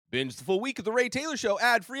Binge the full week of The Ray Taylor Show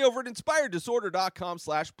ad-free over at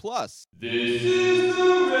inspireddisorder.com/plus. This is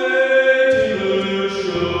The Ray Taylor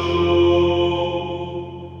Show.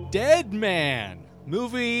 Dead Man,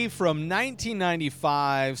 movie from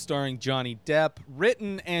 1995 starring Johnny Depp,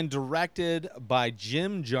 written and directed by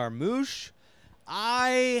Jim Jarmusch.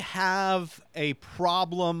 I have a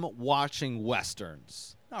problem watching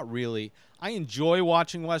Westerns. Not really. I enjoy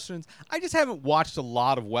watching Westerns. I just haven't watched a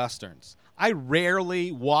lot of Westerns. I rarely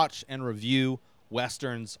watch and review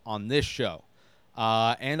Westerns on this show.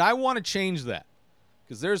 And I want to change that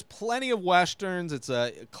because there's plenty of Westerns. It's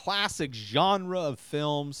a classic genre of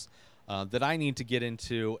films that I need to get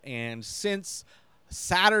into. And since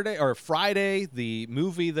Saturday or Friday, the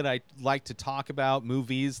movie that I like to talk about,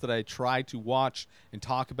 movies that I try to watch and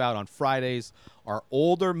talk about on Fridays are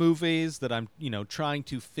older movies that I'm, trying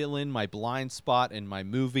to fill in my blind spot in my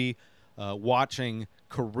movie watching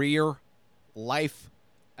career life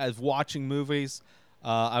as watching movies.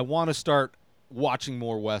 I want to start watching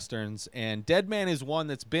more Westerns, and Dead Man is one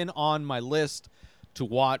that's been on my list to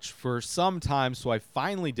watch for some time, so I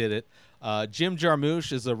finally did it. Jim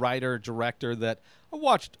Jarmusch is a writer-director that I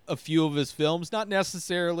watched a few of his films, not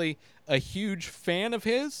necessarily a huge fan of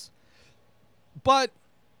his, but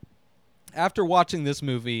after watching this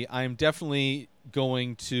movie, I'm definitely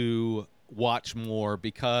going to watch more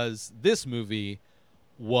because this movie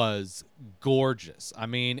was gorgeous. I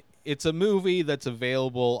mean, it's a movie that's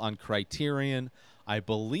available on Criterion. I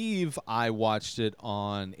believe I watched it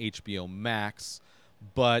on HBO Max,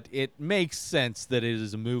 but it makes sense that it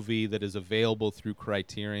is a movie that is available through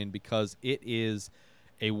Criterion because it is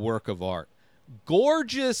a work of art.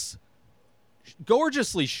 Gorgeously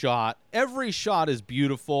shot. Every shot is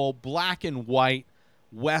beautiful, black and white,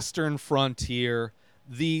 Western frontier.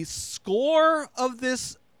 The score of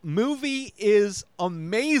this movie is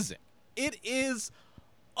amazing. It is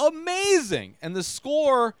amazing. And the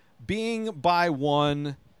score being by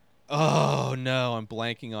one, oh no, I'm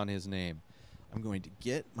blanking on his name. I'm going to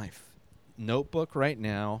get my notebook right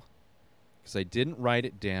now because I didn't write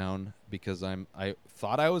it down because I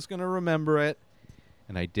thought I was going to remember it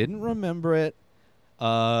and I didn't remember it.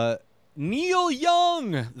 Neil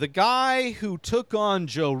Young, the guy who took on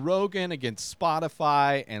Joe Rogan against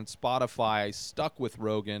Spotify, and Spotify stuck with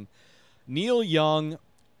Rogan. Neil Young,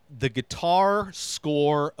 the guitar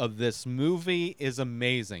score of this movie is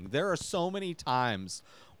amazing. There are so many times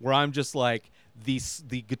where I'm just like, the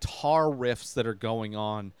guitar riffs that are going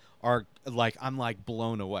on are like, I'm like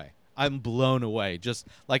blown away. I'm blown away. Just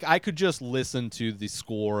like I could just listen to the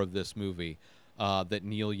score of this movie that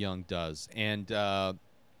Neil Young does. And,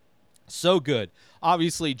 so good.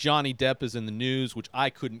 Obviously, Johnny Depp is in the news, which I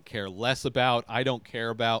couldn't care less about. I don't care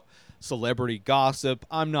about celebrity gossip.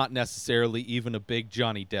 I'm not necessarily even a big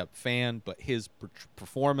Johnny Depp fan, but his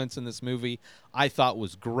performance in this movie I thought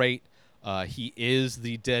was great. He is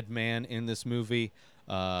the dead man in this movie.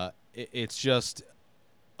 It's just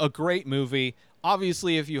a great movie.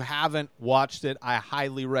 Obviously, if you haven't watched it, I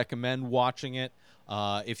highly recommend watching it.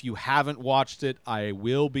 If you haven't watched it, I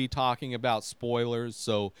will be talking about spoilers,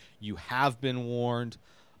 so you have been warned.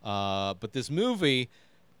 But this movie,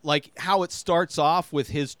 like how it starts off with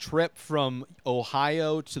his trip from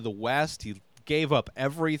Ohio to the West, he gave up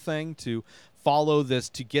everything to follow this,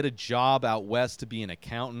 to get a job out West to be an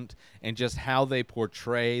accountant, and just how they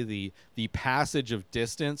portray the passage of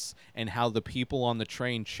distance and how the people on the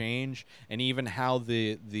train change, and even how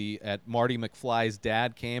at Marty McFly's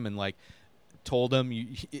dad came and like told him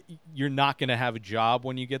you're not going to have a job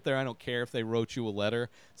when you get there. I don't care if they wrote you a letter.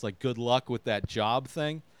 It's like, good luck with that job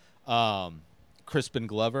thing. Crispin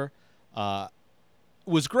Glover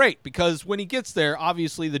was great because when he gets there,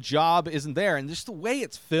 obviously the job isn't there. And just the way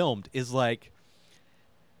it's filmed is like,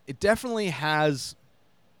 it definitely has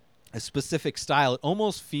a specific style. It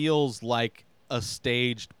almost feels like a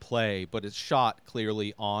staged play, but it's shot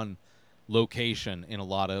clearly on location in a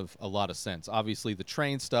lot of sense. Obviously, the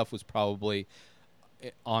train stuff was probably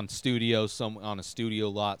on a studio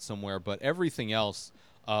lot somewhere, but everything else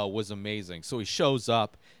was amazing. So he shows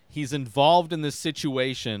up, he's involved in this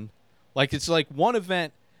situation, like it's like one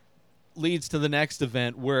event leads to the next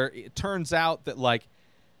event where it turns out that like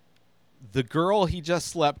the girl he just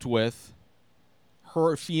slept with,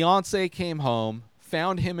 her fiance came home,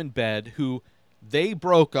 found him in bed, who they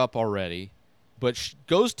broke up already, but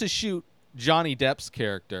goes to shoot Johnny Depp's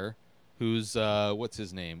character, who's what's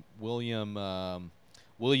his name? William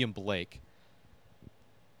Blake.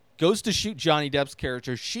 Goes to shoot Johnny Depp's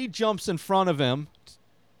character. She jumps in front of him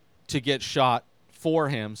to get shot for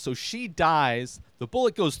him. So she dies. The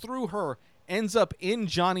bullet goes through her, ends up in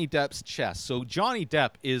Johnny Depp's chest. So Johnny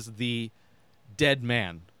Depp is the dead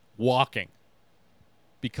man walking.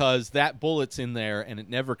 Because that bullet's in there and it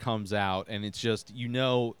never comes out, and it's just,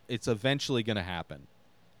 it's eventually going to happen.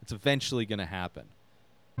 It's eventually going to happen.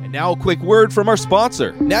 And now a quick word from our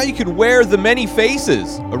sponsor. Now you can wear The Many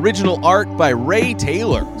Faces, original art by Ray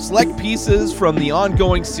Taylor. Select pieces from the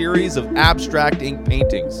ongoing series of abstract ink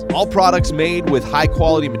paintings. All products made with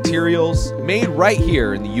high-quality materials, made right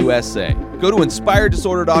here in the USA. Go to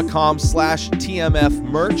inspireddisorder.com/TMF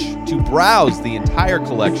merch to browse the entire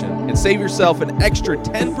collection and save yourself an extra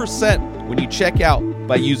 10% when you check out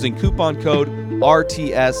by using coupon code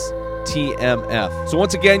RTSTMF. So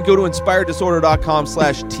once again, go to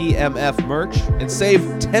inspireddisorder.com/TMF merch and save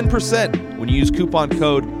 10% when you use coupon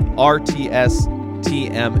code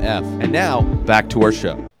RTSTMF. And now, back to our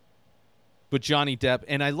show. But Johnny Depp,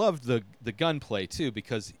 and I loved the gunplay too,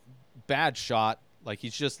 because bad shot, like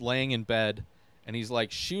he's just laying in bed and he's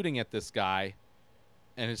like shooting at this guy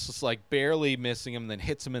and it's just like barely missing him, then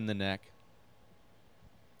hits him in the neck.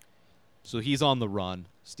 So he's on the run,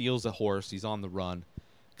 steals a horse, he's on the run.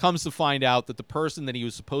 Comes to find out that the person that he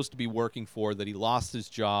was supposed to be working for, that he lost his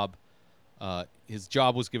job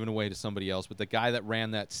was given away to somebody else, but the guy that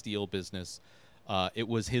ran that steel business, it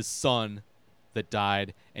was his son that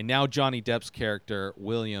died, and now Johnny Depp's character,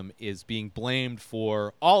 William, is being blamed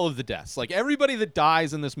for all of the deaths. Like, everybody that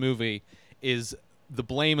dies in this movie, the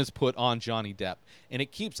blame is put on Johnny Depp, and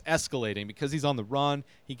it keeps escalating because he's on the run.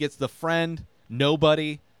 He gets the friend,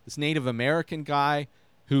 Nobody, this Native American guy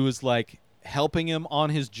who is, like, helping him on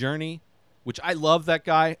his journey, which I love that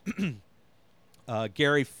guy.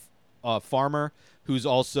 Gary Farmer, who's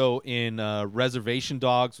also in Reservation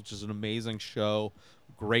Dogs, which is an amazing show.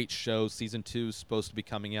 Great show. Season 2 is supposed to be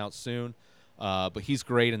coming out soon, but he's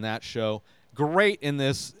great in that show. Great in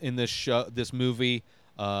this show, this movie.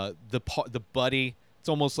 The buddy. It's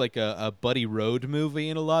almost like a buddy road movie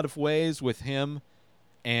in a lot of ways with him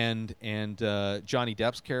and Johnny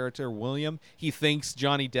Depp's character William. He thinks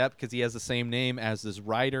Johnny Depp, because he has the same name as this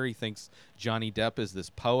writer, he thinks Johnny Depp is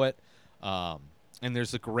this poet. And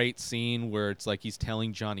there's a great scene where it's like he's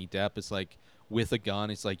telling Johnny Depp, it's like, with a gun,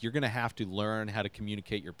 it's like, you're going to have to learn how to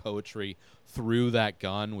communicate your poetry through that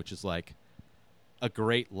gun, which is like a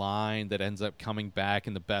great line that ends up coming back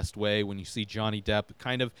in the best way when you see Johnny Depp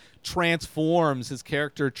kind of transforms, his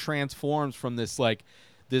character transforms from this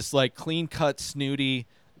clean-cut, snooty,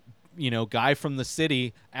 guy from the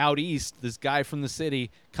city out east. This guy from the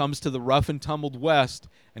city comes to the rough and tumbled West,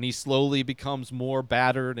 and he slowly becomes more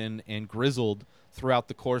battered and grizzled throughout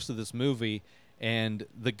the course of this movie. And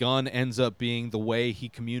the gun ends up being the way he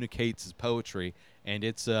communicates his poetry, and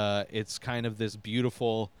it's kind of this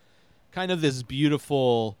beautiful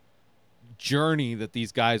journey that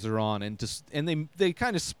these guys are on, and they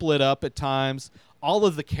kind of split up at times. All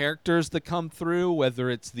of the characters that come through, whether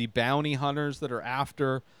it's the bounty hunters that are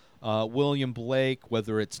after William Blake,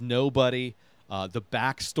 whether it's Nobody, the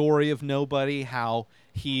backstory of Nobody, how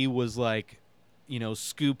he was like,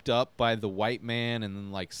 scooped up by the white man and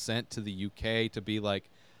then like sent to the UK to be like,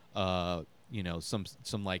 some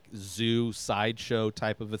like zoo sideshow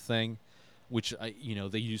type of a thing, which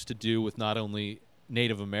they used to do with not only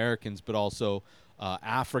Native Americans but also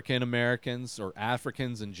African Americans or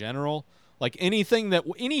Africans in general. Like any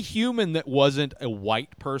human that wasn't a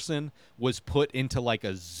white person was put into like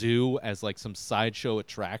a zoo as like some sideshow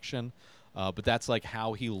attraction. But that's like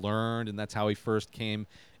how he learned, and that's how he first came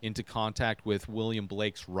into contact with William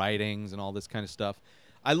Blake's writings and all this kind of stuff.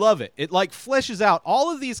 I love it. It like fleshes out.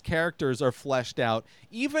 All of these characters are fleshed out.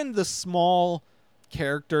 Even the small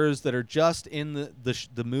characters that are just in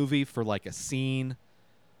the movie for like a scene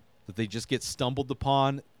that they just get stumbled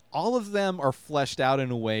upon. All of them are fleshed out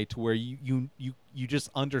in a way to where you just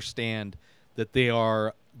understand that they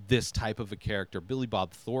are this type of a character. Billy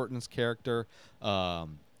Bob Thornton's character,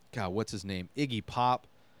 what's his name? Iggy Pop,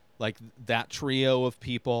 like that trio of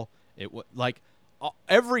people.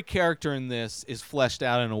 Every character in this is fleshed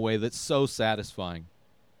out in a way that's so satisfying.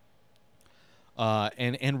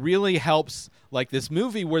 And really helps like this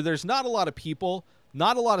movie where there's not a lot of people,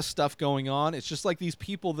 not a lot of stuff going on. It's just like these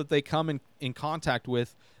people that they come in contact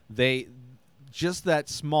with. They just that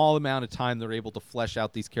small amount of time they're able to flesh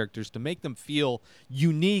out these characters to make them feel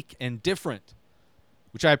unique and different,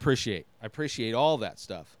 which I appreciate. I appreciate all that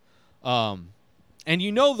stuff. And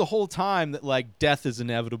the whole time that like death is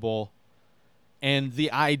inevitable, and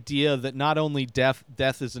the idea that not only death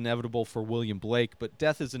is inevitable for William Blake, but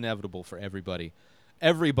death is inevitable for everybody.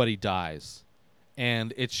 Everybody dies.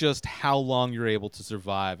 And it's just how long you're able to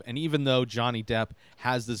survive. And even though Johnny Depp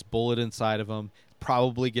has this bullet inside of him,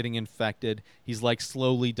 probably getting infected, he's like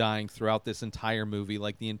slowly dying throughout this entire movie.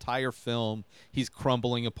 Like the entire film, he's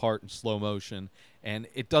crumbling apart in slow motion. and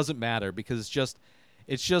it doesn't matter because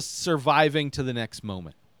it's just surviving to the next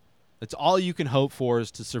moment. That's all you can hope for,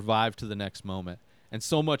 is to survive to the next moment. And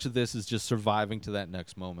so much of this is just surviving to that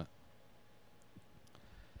next moment.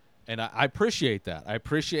 And I appreciate that. I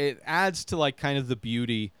appreciate it. Adds to like kind of the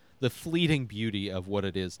beauty, the fleeting beauty of what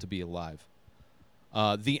it is to be alive.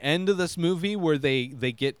 The end of this movie where they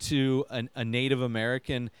get to a Native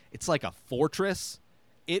American, it's like a fortress.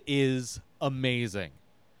 It is amazing.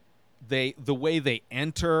 The way they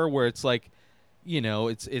enter, where it's like, you know,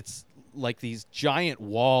 it's like these giant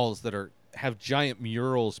walls that have giant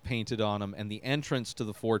murals painted on them, and the entrance to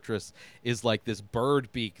the fortress is like this bird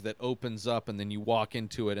beak that opens up, and then you walk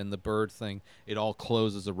into it, and the bird thing, it all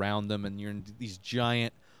closes around them, and you're in these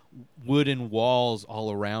giant wooden walls all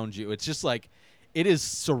around you. It's just like, it is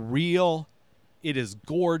surreal. It is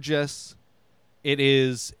gorgeous. It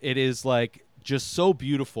is like just so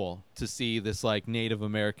beautiful to see this like Native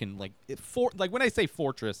American, like when I say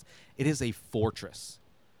fortress, it is a fortress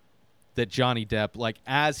that Johnny Depp, like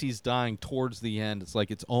as he's dying towards the end, it's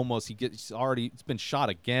like it's been shot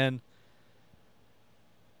again.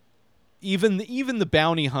 Even the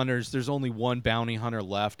bounty hunters, there's only one bounty hunter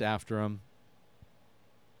left after him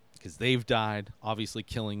because they've died, obviously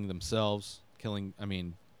killing themselves.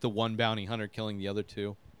 The one bounty hunter killing the other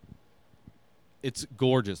two. It's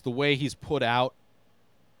gorgeous. The way he's put out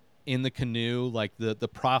in the canoe, like the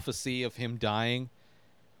prophecy of him dying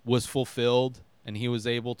was fulfilled, and he was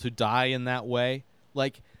able to die in that way.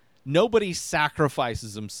 Like, nobody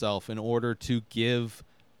sacrifices himself in order to give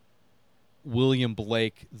William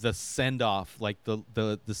Blake the send-off, like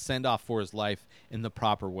the send-off for his life in the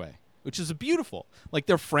proper way, which is beautiful. Like,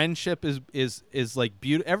 their friendship is like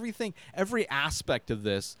beautiful. Everything, every aspect of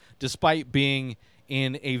this, despite being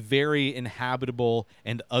in a very inhabitable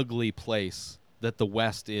and ugly place that the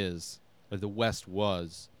West is, or the West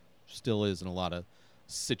was, still is in a lot of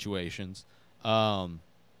situations, was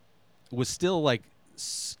still like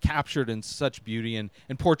captured in such beauty and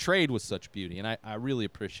portrayed with such beauty. And I really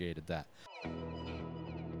appreciated that.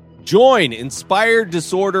 Join Inspired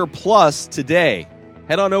Disorder Plus today.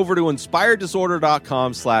 Head on over to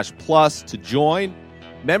inspireddisorder.com/plus to join.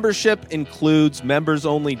 Membership includes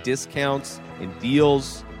members-only discounts and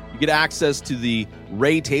deals. You get access to the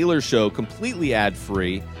Ray Taylor Show completely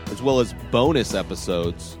ad-free, as well as bonus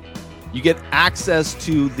episodes. You get access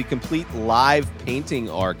to the complete live painting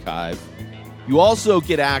archive. You also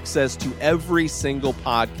get access to every single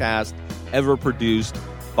podcast ever produced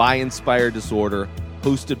by Inspired Disorder,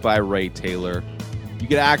 hosted by Ray Taylor. You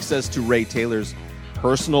get access to Ray Taylor's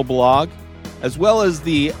personal blog, as well as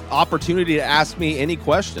the opportunity to ask me any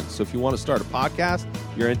questions. So if you want to start a podcast,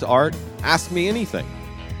 you're into art, ask me anything.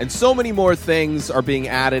 And so many more things are being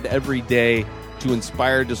added every day to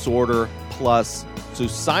Inspired Disorder Plus. So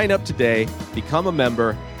sign up today, become a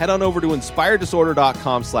member, head on over to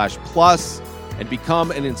inspireddisorder.com/plus and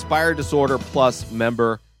become an Inspired Disorder Plus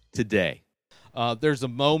member today. There's a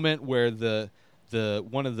moment where the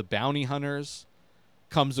one of the bounty hunters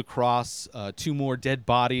comes across two more dead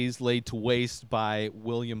bodies laid to waste by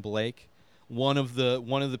William Blake. One of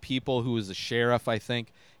the people who is a sheriff, I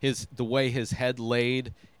think, the way his head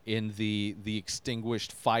laid in the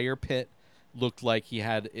extinguished fire pit looked like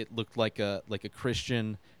looked like a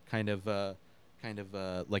Christian kind of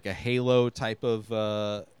like a halo type of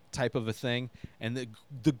a thing, and the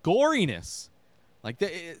goriness, like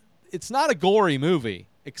it's not a gory movie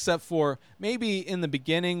except for maybe in the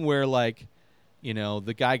beginning where, like, you know,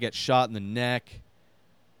 the guy gets shot in the neck.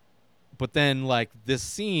 But then, like, this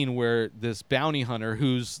scene where this bounty hunter,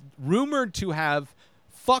 who's rumored to have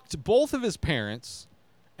fucked both of his parents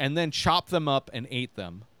and then chopped them up and ate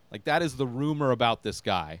them. Like, that is the rumor about this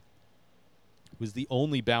guy, who's the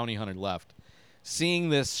only bounty hunter left. Seeing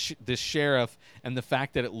this sheriff and the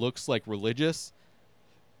fact that it looks like religious,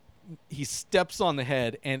 he steps on the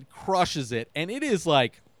head and crushes it. And it is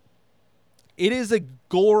like, it is a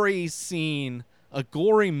gory scene, a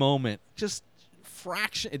gory moment. Just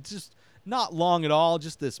it's just not long at all.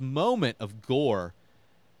 Just this moment of gore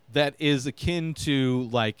that is akin to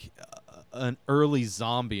like an early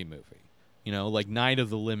zombie movie. You know, like Night of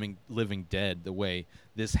the Living Dead, the way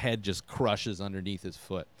this head just crushes underneath his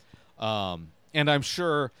foot. And I'm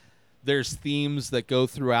sure there's themes that go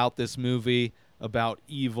throughout this movie about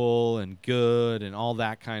evil and good and all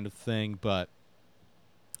that kind of thing, but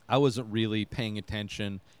I wasn't really paying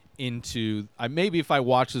attention into. Maybe if I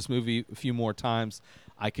watch this movie a few more times,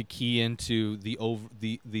 I could key into the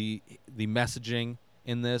messaging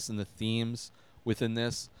in this and the themes within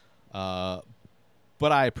this.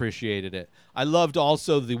 but I appreciated it. I loved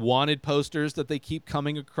also the wanted posters that they keep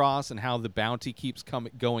coming across and how the bounty keeps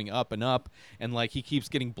going up and up, and like he keeps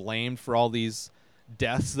getting blamed for all these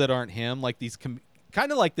deaths that aren't him, like these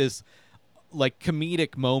kind of like this like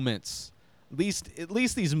comedic moments, at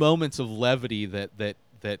least these moments of levity that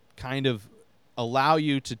kind of allow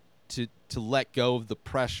you to let go of the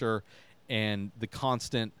pressure and the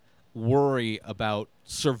constant worry about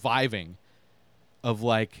surviving, of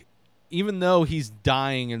like, even though he's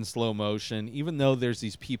dying in slow motion, even though there's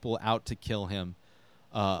these people out to kill him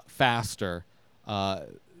faster,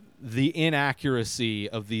 the inaccuracy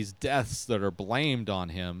of these deaths that are blamed on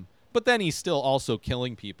him, but then he's still also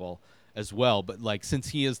killing people as well. But like, since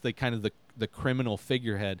he is the kind of the criminal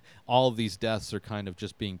figurehead, all of these deaths are kind of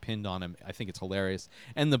just being pinned on him. I think it's hilarious.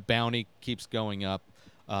 And the bounty keeps going up.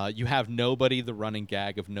 You have Nobody, the running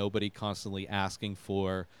gag of Nobody constantly asking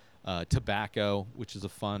for tobacco, which is a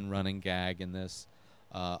fun running gag in this.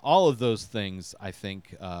 All of those things, I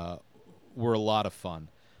think, were a lot of fun.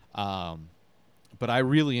 But I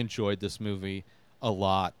really enjoyed this movie a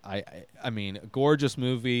lot. I mean, a gorgeous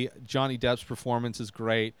movie. Johnny Depp's performance is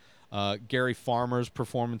great. Gary Farmer's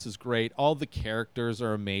performance is great. All the characters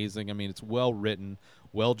are amazing. I mean, it's well written,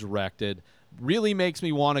 well directed. Really makes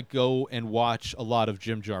me want to go and watch a lot of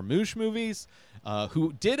Jim Jarmusch movies,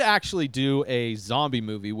 who did actually do a zombie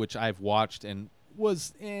movie, which I've watched and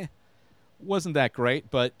wasn't that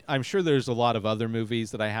great. But I'm sure there's a lot of other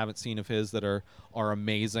movies that I haven't seen of his that are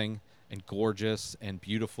amazing and gorgeous and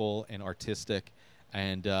beautiful and artistic.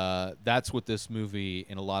 And that's what this movie,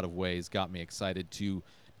 in a lot of ways, got me excited to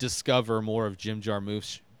discover more of Jim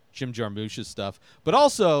Jarmusch's stuff, but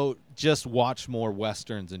also just watch more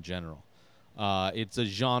Westerns in general. It's a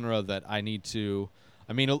genre that I need to,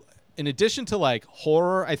 I mean, in addition to like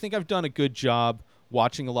horror, I think I've done a good job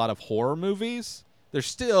watching a lot of horror movies. There's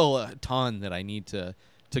still a ton that I need to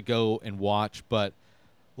go and watch, but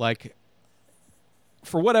like,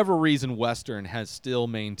 for whatever reason, Western has still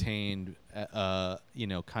maintained,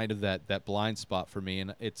 kind of that blind spot for me.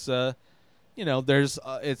 And it's, there's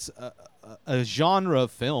it's a genre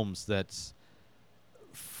of films that's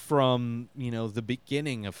from, the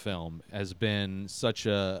beginning of film has been such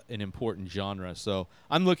an important genre. So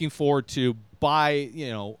I'm looking forward to, by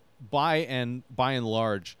and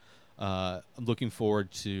large, I'm looking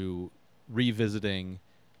forward to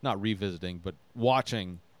not revisiting, but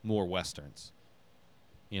watching more Westerns.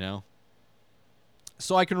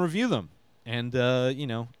 So I can review them and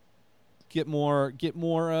get more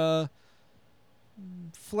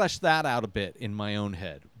flesh that out a bit in my own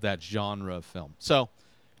head, that genre of film. So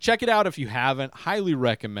check it out if you haven't. Highly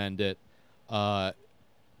recommend it.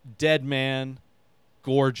 Dead Man,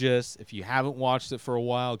 gorgeous. If you haven't watched it for a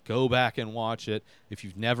while, go back and watch it. If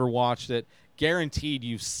you've never watched it, guaranteed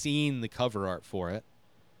you've seen the cover art for it.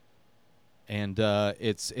 And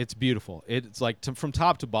it's beautiful. It's like from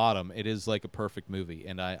top to bottom, it is like a perfect movie,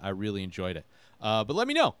 and I really enjoyed it. But let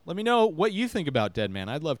me know. Let me know what you think about Dead Man.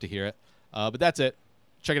 I'd love to hear it. But that's it.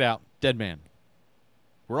 Check it out. Dead Man.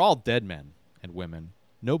 We're all dead men and women.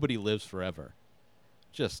 Nobody lives forever.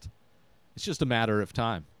 It's just a matter of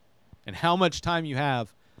time. And how much time you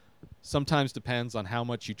have sometimes depends on how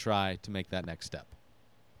much you try to make that next step.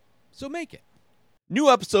 So make it. New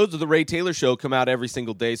episodes of The Ray Taylor Show come out every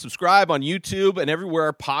single day. Subscribe on YouTube and everywhere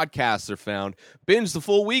our podcasts are found. Binge the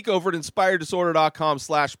full week over at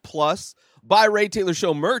inspireddisorder.com/plus. Buy Ray Taylor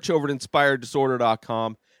Show merch over at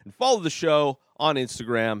inspireddisorder.com. And follow the show on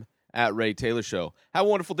Instagram at Ray Taylor Show. Have a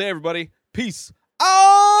wonderful day, everybody. Peace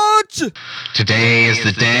out! Today is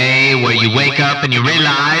the day where you wake up and you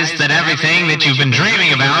realize that everything that you've been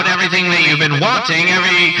dreaming about, everything that you've been wanting,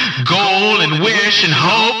 every goal and wish and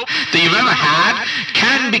hope that you've ever had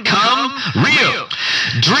can become real.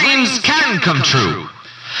 Dreams can come true.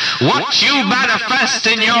 What you manifest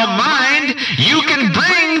in your mind, you can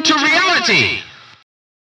bring to reality.